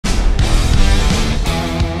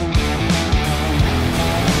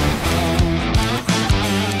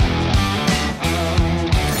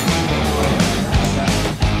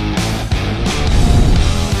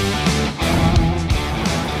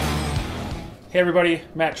Hey everybody,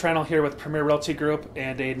 Matt Tranel here with Premier Realty Group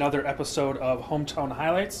and another episode of Hometown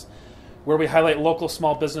Highlights, where we highlight local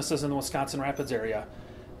small businesses in the Wisconsin Rapids area.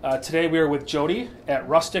 Today we are with Jody at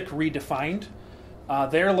Rustic Redefined.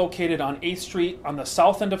 They're located on 8th Street on the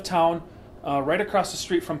south end of town, right across the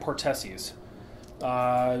street from Portesi's,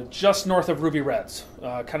 just north of Ruby Reds,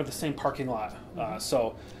 kind of the same parking lot.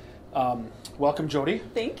 Welcome, Jody.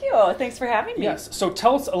 Thank you. Thanks for having me. Yes. So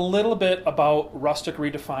tell us a little bit about Rustic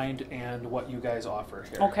Redefined and what you guys offer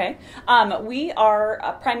here. Okay. We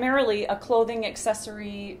are primarily a clothing,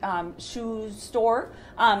 accessory, shoe store.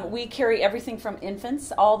 We carry everything from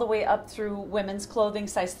infants all the way up through women's clothing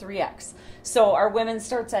size 3X. So our women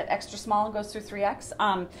starts at extra small and goes through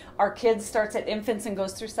 3X. Our kids starts at infants and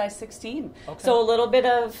goes through size 16. Okay. So a little bit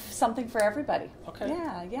of something for everybody. Okay.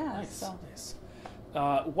 Yeah. Nice. So. Nice.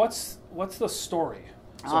 What's the story?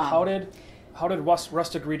 So how did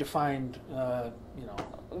Rustic Redefined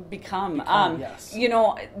become? Yes.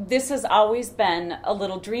 This has always been a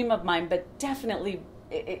little dream of mine, but definitely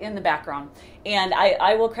in the background. And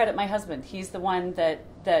I will credit my husband. He's the one that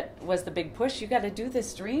was the big push. You got to do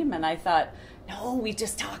this dream. And I thought, no, we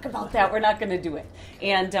just talk about that. We're not going to do it.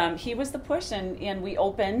 And he was the push, and we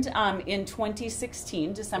opened in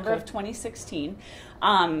 2016, December of 2016.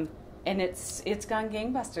 And it's gone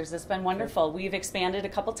gangbusters. It's been wonderful. Okay. We've expanded a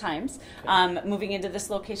couple times, moving into this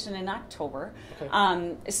location in October.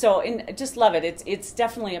 Okay. Just love it. It's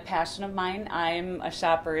definitely a passion of mine. I'm a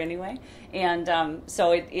shopper anyway, and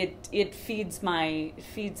so it feeds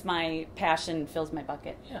my passion, fills my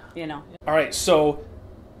bucket. Yeah. All right. So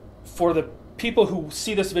for the people who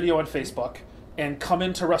see this video on Facebook and come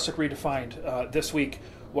into Rustic Redefined this week,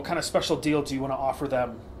 what kind of special deal do you want to offer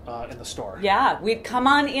them in the store? Yeah, we'd come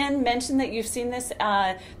on in, mention that you've seen this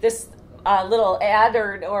little ad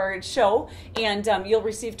or show, and you'll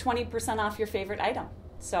receive 20% off your favorite item.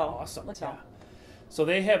 So awesome. So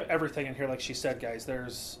they have everything in here, like she said, guys.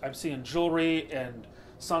 I'm seeing jewelry and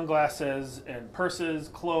sunglasses and purses,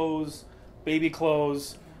 clothes, baby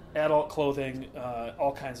clothes, adult clothing,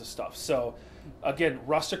 all kinds of stuff. So again,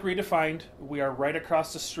 Rustic Redefined. We are right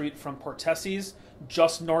across the street from Portesi's,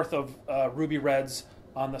 just north of Ruby Reds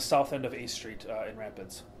on the south end of 8th Street in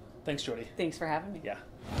Rapids. Thanks, Jody. Thanks for having me. Yeah.